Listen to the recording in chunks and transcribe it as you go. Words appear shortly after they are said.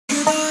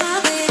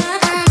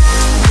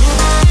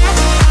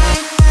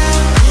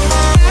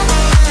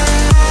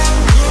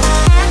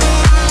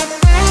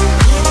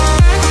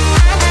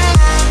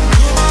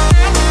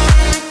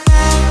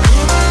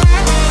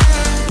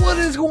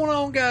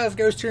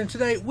here, and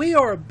today we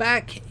are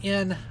back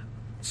in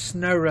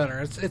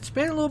SnowRunner. It's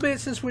been a little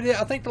bit since we did.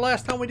 I think the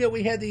last time we did,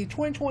 we had the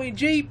 2020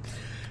 Jeep,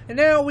 and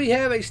now we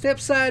have a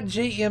STEPSIDE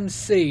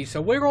GMC.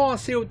 So we're going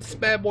to see what this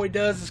bad boy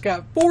does. It's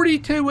got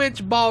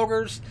 42-inch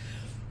boggers,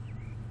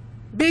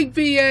 big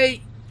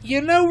V8.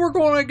 You know we're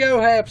going to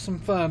go have some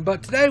fun,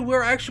 but today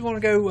we're actually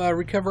going to go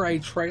recover a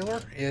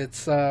trailer.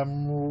 It's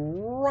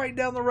right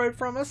down the road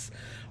from us.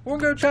 We're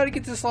going to go try to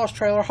get this lost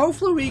trailer.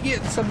 Hopefully we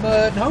get some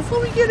mud, and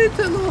hopefully we get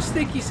into a little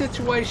sticky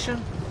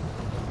situation.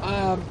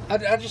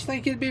 I just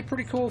think it'd be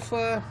pretty cool if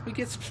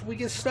we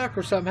get stuck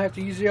or something, have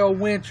to use the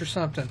old winch or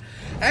something.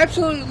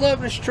 Absolutely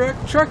love this truck.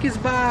 The truck is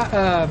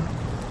by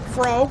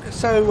Frog,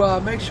 so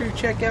make sure you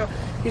check out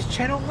his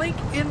channel, link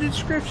in the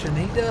description.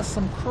 He does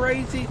some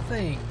crazy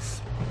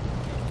things.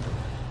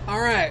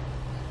 Alright,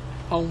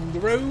 on the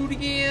road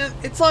again.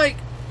 It's like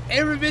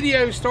every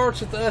video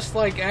starts with us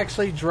like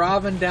actually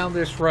driving down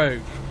this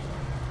road.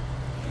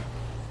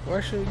 Well,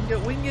 actually,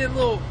 we can get a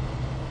little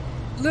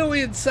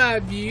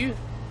inside view.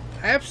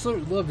 I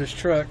absolutely love this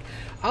truck.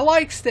 I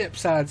like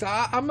STEPSIDEs.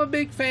 I'm a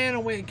big fan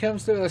of when it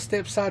comes to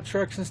STEPSIDE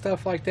trucks and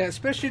stuff like that,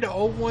 especially the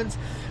old ones.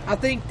 I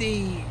think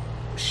the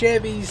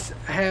Chevys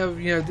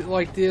have, you know,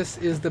 like this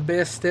is the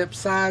best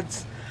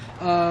STEPSIDEs.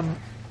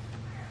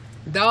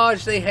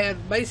 Dodge, they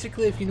had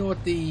basically, if you know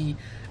what the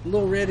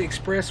little red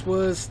Express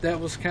was, that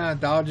was kind of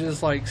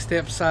Dodge's like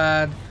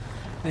STEPSIDE.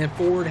 And then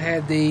Ford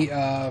had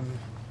the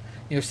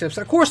you know,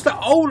 STEPSIDE. Of course, the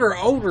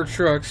older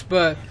trucks,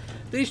 but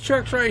these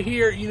trucks right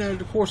here, you know,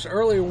 of course, the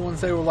earlier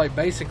ones, they were like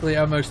basically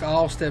almost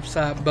all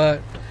STEPSIDE.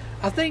 But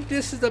I think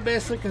this is the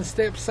best looking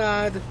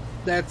STEPSIDE.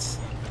 That's,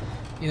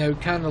 you know,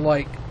 kind of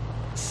like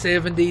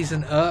 70s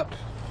and up.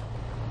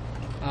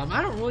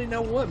 I don't really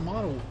know what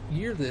model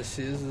year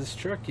this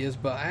truck is,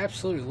 but I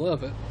absolutely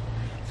love it.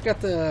 It's got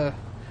the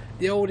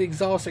old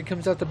exhaust that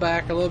comes out the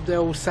back. I love the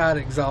old side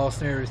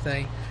exhaust and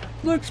everything.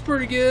 Looks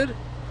pretty good.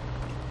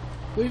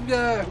 We've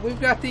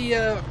got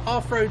the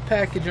off-road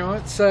package on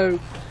it, so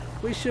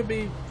we should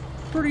be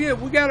pretty good.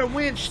 We got a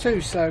winch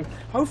too, so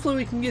hopefully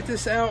we can get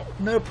this out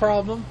no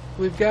problem.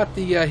 We've got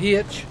the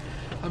hitch.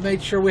 I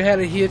made sure we had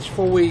a hitch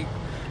before we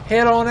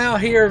head on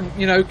out here and,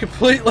 you know,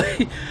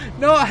 completely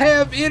not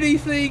have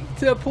anything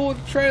to pull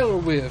the trailer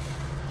with.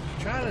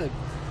 Trying to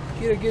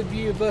get a good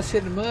view of us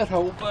hitting the mud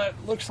hole, but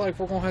looks like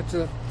we're gonna have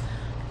to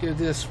go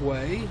this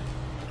way.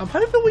 I'm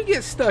hoping we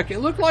get stuck. It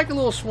looked like a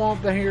little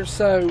swamp down here,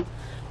 so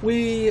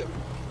we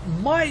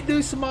might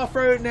do some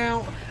off-road.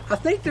 Now I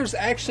think there's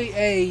actually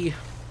a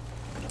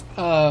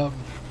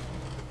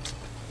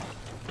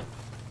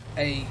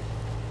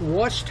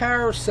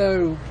watchtower,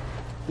 so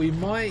we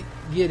might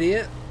get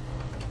it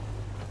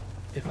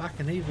if I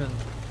can even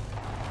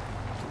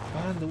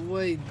find the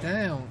way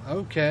down.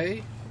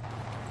 Okay.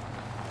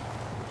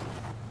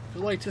 I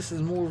feel like this is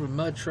more of a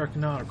mud truck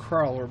and not a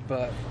crawler,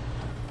 but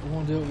we're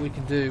going to do what we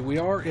can do. We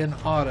are in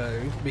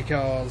auto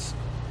because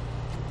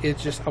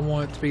it's just, I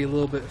want it to be a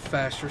little bit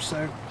faster,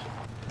 so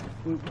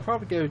we'll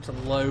probably go to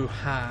low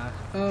high.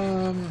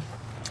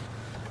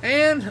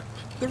 And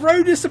the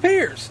road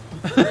disappears.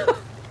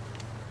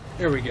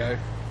 There we go.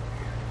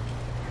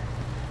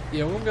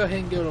 Yeah, we'll go ahead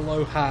and go to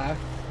low high.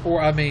 Or,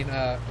 I mean,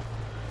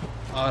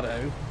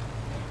 auto.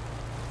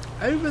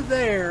 Over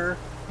there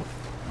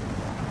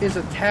is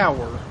a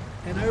tower,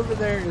 and over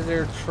there is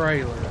their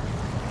trailer.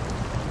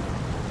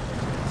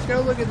 Let's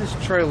go look at this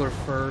trailer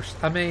first.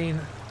 I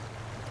mean,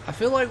 I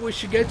feel like we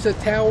should go to the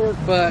tower,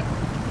 but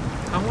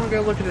I want to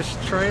go look at this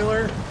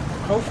trailer.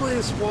 Hopefully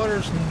this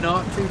water's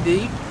not too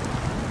deep.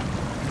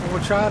 And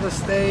we'll try to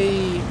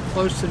stay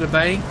close to the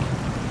bank.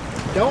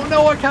 Don't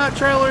know what kind of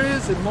trailer it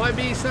is. It might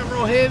be something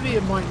real heavy,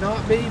 it might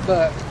not be,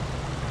 but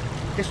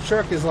this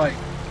truck is like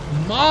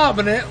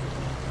mobbing it,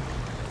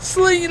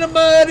 slinging the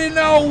mud in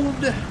the old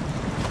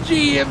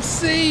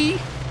GMC.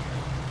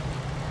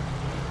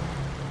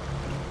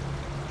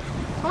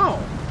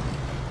 Oh,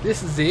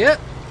 this is it?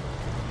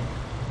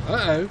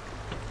 Uh-oh.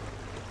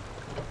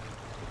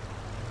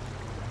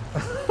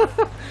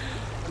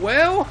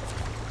 Well,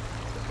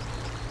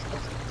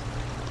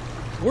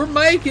 we're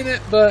making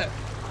it, but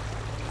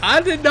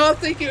I did not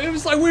think it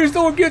was like we was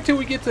doing good till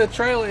we get to the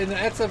trailer, and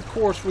that's, of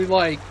course, we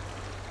like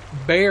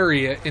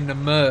bury it in the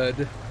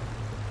mud.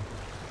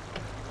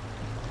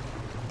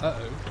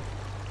 Uh-oh.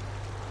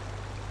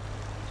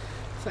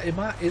 So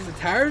is the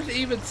tires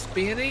even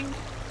spinning?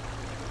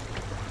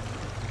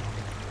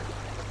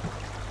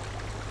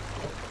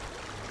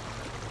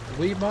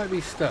 We might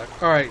be stuck.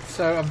 Alright,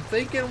 so I'm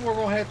thinking we're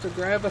going to have to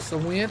grab us a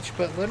winch,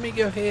 but let me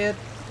go ahead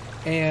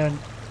and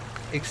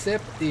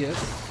accept this.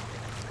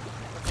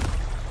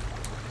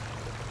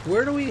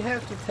 Where do we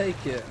have to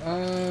take it?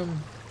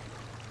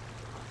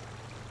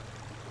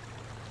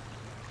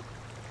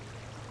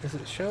 Does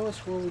it show us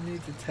where we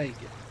need to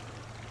take it?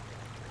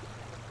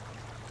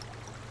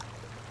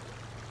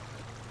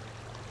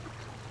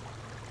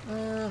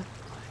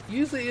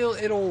 Usually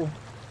it'll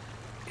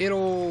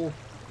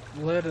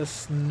let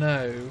us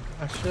know.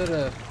 I should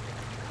have.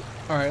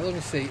 All right, let me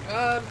see.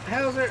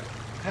 How's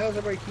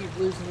everybody keep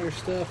losing their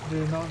stuff?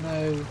 Do not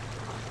know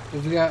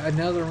We've got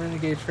another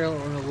renegade trailer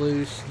on the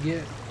loose.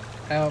 Get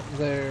out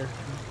there,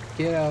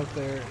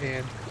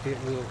 and it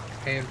will,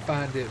 and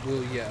find it,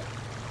 will ya?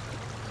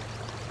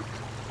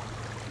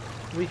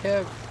 We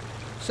have.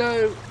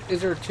 So,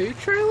 is there 2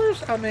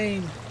 trailers? I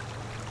mean,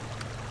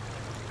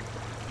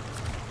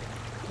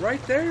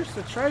 right there's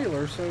the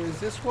trailer. So, is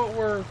this what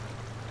we're?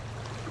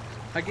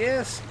 I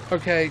guess.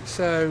 Okay,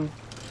 so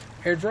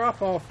air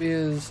drop off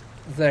is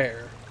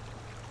there.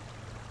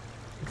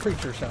 The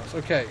preacher's house.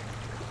 Okay.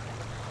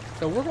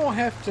 So we're going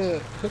to have to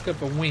hook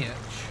up a winch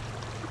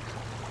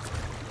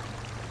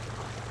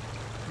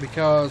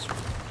because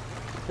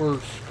we're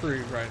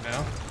screwed right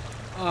now.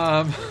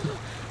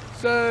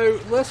 So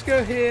let's go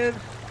ahead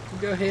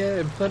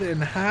and put it in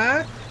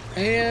high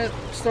and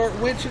start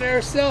winching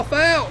ourselves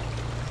out.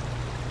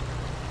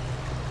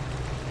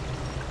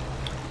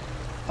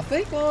 I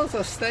think as long as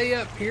I stay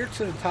up here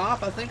to the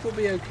top, I think we'll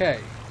be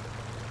okay.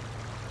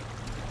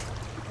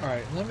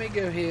 Alright, let me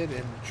go ahead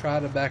and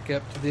try to back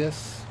up to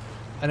this.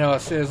 I know I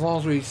said as long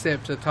as we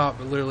step to the top,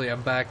 but literally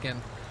I'm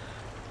backing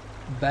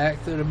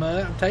back through the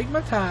mud. I'm taking my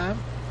time.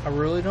 I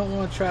really don't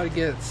want to try to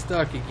get it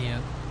stuck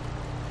again.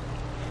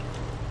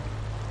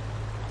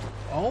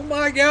 Oh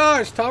my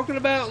gosh, talking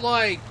about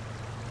like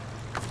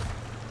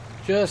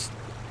just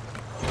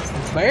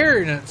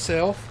burying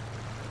itself.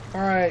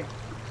 Alright,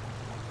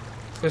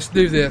 let's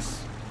do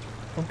this.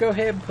 I'm going to go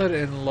ahead and put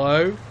it in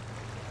low.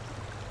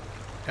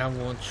 I'm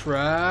going to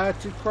try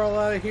to crawl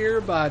out of here,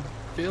 but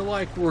I feel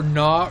like we're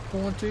not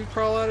going to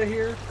crawl out of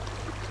here.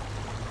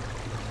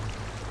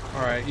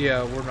 Alright,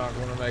 yeah, we're not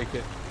going to make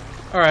it.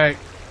 Alright,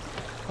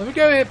 let me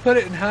go ahead and put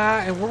it in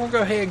high, and we're going to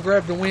go ahead and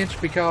grab the winch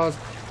because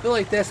I feel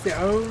like that's the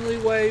only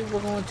way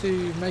we're going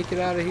to make it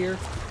out of here.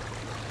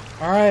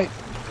 Alright.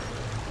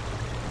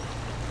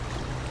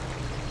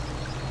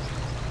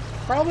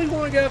 Probably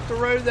going to go up the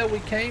road that we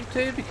came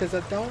to because I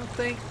don't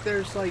think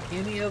there's like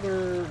any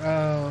other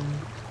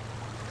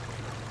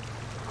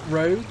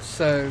roads.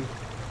 So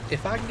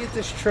if I can get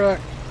this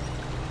truck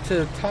to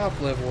the top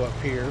level up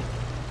here.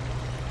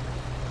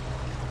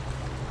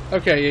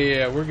 Okay,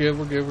 yeah, we're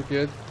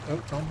good.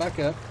 Oh, don't back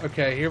up.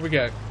 Okay, here we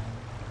go.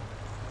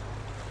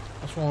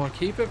 Just want to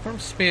keep it from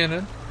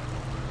spinning.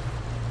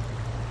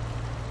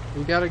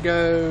 We got to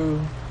go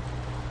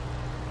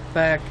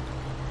back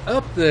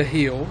up the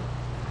hill.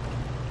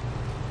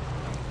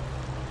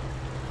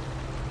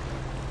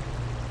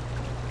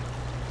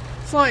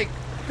 It's like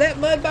that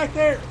mud back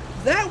there.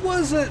 That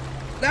wasn't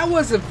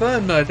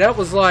fun mud. That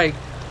was like,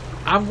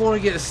 I'm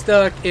going to get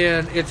stuck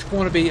and it's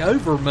going to be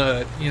over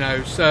mud, you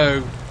know.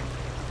 So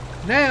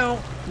now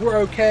we're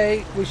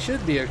okay. We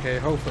should be okay,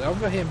 hopefully. I'll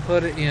go ahead and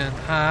put it in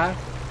high.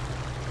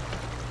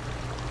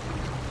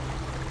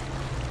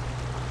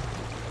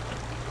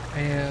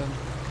 And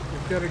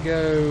we've got to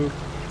go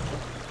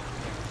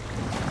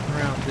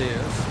around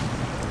this.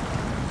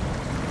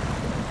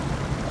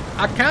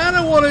 I kind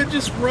of want to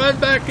just run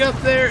back up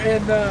there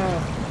and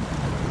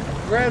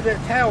grab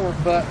that tower,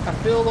 but I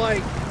feel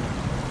like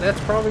that's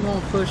probably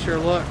going to push your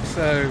luck,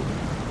 so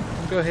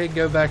I'll go ahead and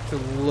go back to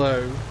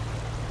low.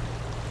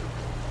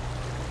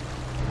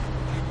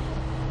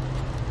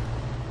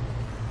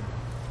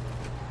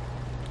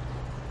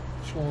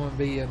 Just want to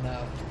be in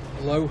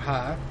low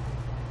high.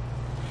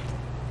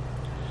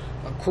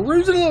 I'm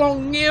cruising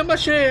along in my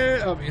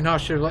in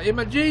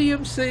my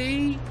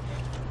GMC.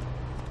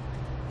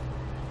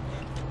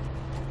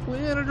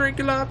 When I drink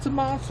lots of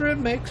Monster, it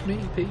makes me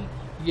pee.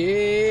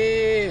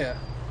 Yeah.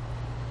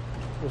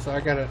 So I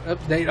got an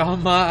update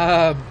on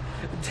my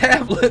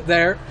tablet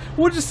there.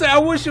 We'll just say I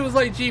wish it was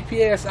like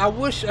GPS. I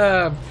wish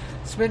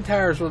spin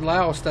tires would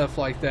allow stuff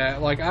like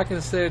that. Like I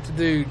can set it to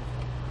do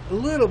a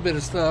little bit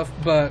of stuff,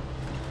 but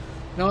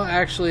not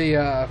actually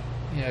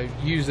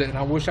use it. And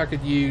I wish I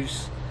could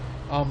use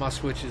all my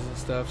switches and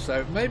stuff.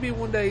 So maybe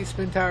one day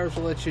spin tires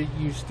will let you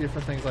use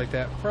different things like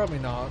that. Probably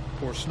not.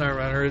 Or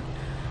SnowRunner.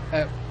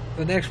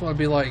 The next one would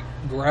be like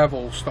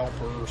Gravel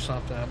Stomper or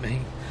something. I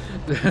mean,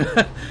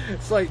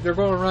 it's like they're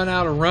going to run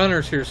out of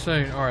runners here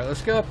soon. Alright,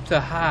 let's go up to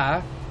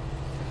high.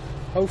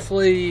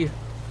 Hopefully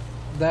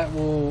that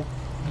will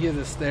get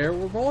us there.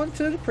 We're going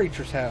to the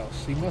preacher's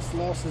house. He must have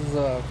lost his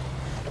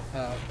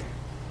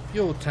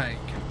fuel tank.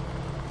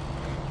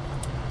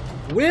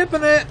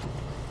 Whipping it!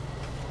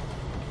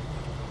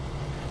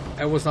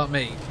 That was not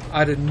me.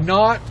 I did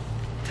not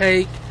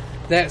take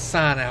that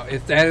sign out,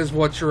 if that is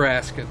what you're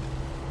asking.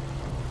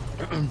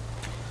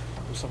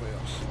 Somebody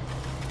else.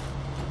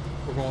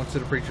 We're going to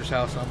the preacher's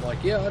house. I'm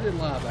like, yeah, I didn't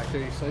lie back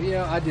there. So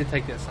yeah, I did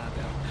take that sign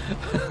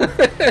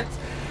down.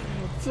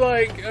 It's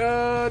like,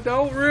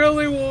 don't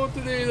really want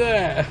to do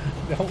that.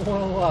 Don't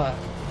want to lie.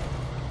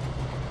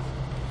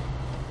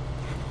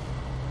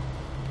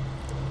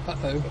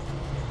 Uh-oh.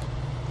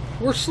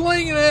 We're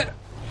slinging it.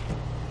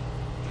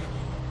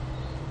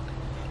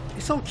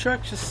 This old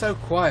truck's just so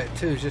quiet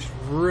too. It's just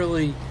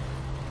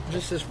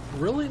this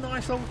really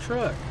nice old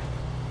truck.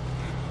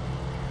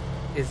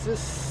 Is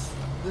this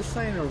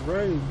ain't a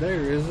road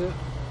there, is it?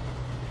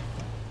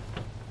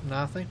 No,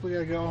 I think we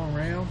gotta go on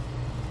around.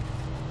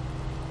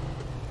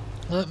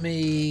 Let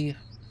me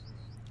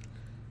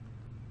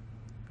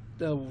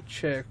double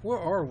check. Where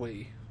are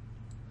we?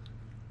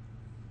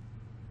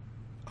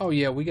 Oh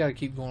yeah, we gotta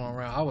keep going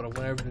around. I would have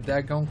went over the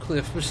daggone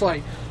cliff. It's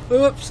like,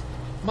 oops,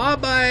 my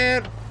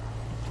bad.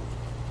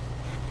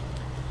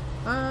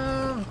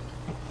 Got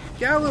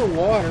a little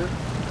water.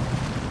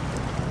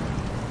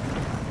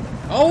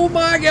 Oh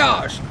my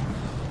gosh,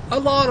 a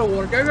lot of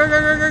water. Go, go, go,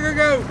 go, go, go,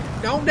 go.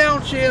 Don't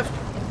downshift.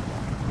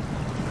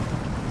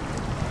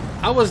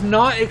 I was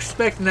not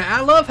expecting that.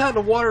 I love how the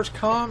water's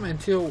calm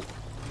until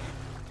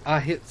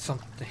I hit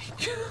something.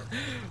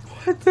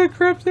 What the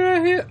crap did I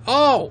hit?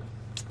 Oh,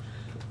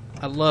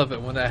 I love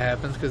it when that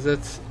happens because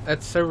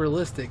that's so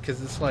realistic.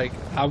 Because it's like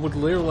I would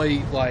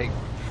literally like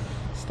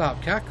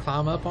stop. Can I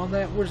climb up on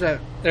that? Where's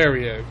that? There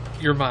we go.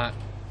 You're mine.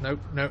 Nope,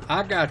 nope.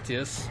 I got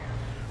this.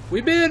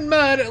 We been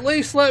mud. At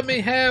least let me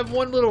have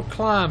one little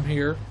climb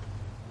here.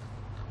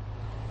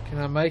 Can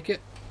I make it?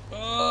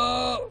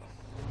 Oh,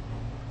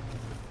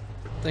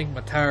 I think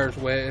my tire's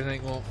wet. It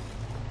ain't gonna.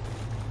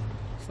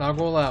 It's not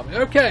gonna allow me.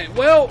 Okay.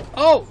 Well.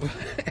 Oh.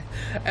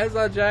 As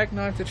I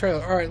jackknifed the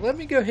trailer. All right. Let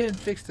me go ahead and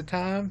fix the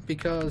time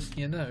because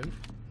you know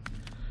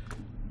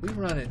we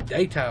run in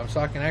daytime, so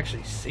I can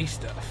actually see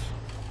stuff.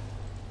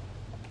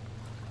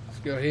 Let's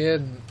go ahead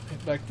and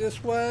head back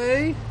this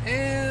way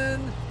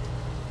and.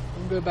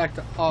 I'm gonna go back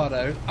to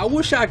auto. I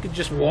wish I could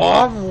just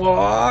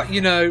walk,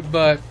 you know,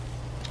 but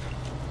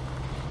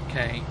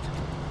can't.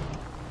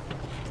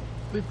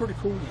 Be pretty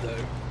cool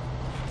though.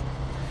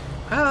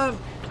 I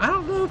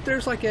don't know if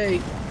there's like a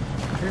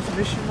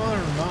transmission mod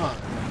or not.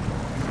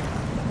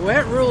 Well,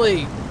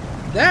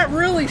 that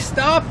really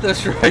stopped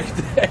us right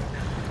there.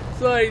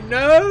 It's like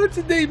no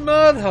to the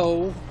mud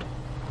hole.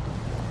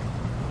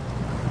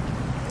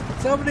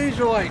 Some of these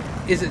are like,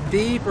 is it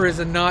deep or is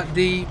it not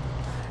deep?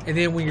 And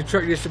then when your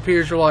truck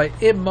disappears, you're like,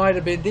 it might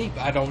have been deep.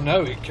 I don't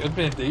know. It could have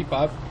been deep.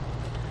 I'm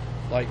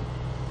like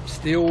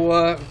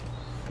still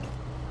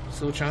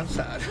trying to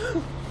decide.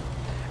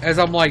 As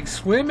I'm like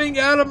swimming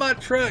out of my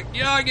truck.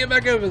 Yeah, get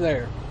back over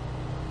there.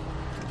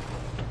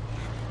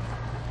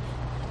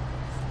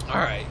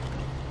 Alright.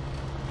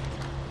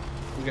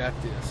 We got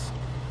this.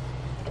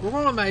 We're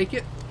gonna make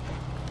it.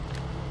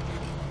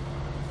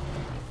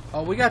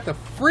 Oh, we got the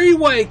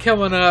freeway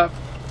coming up.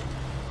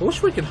 I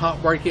wish we could hot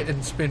brake it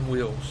and spin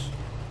wheels.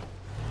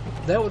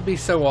 That would be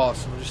so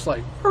awesome. Just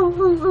like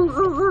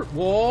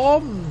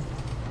whoa.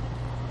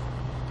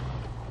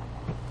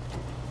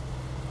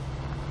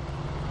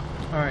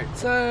 Alright,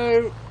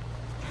 so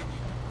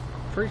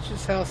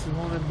Preach's house is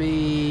going to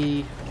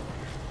be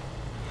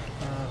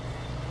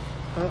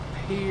up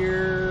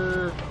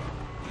here,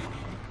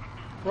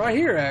 right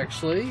here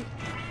actually.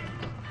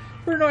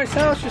 Pretty nice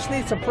house, just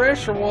needs some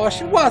pressure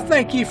washing. Well,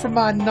 thank you for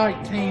my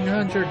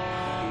 1900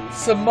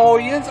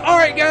 simoleons.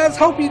 Alright guys,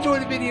 hope you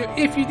enjoyed the video.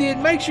 If you did,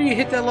 make sure you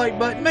hit that like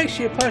button, make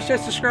sure you punch that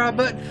subscribe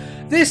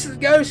button. This is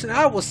Ghost, and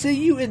I will see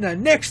you in the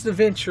next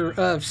adventure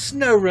of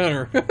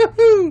SnowRunner.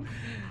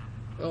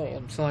 Oh,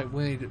 I'm sorry,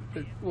 we need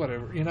to,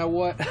 whatever. You know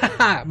what?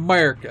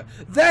 America.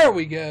 There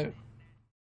we go.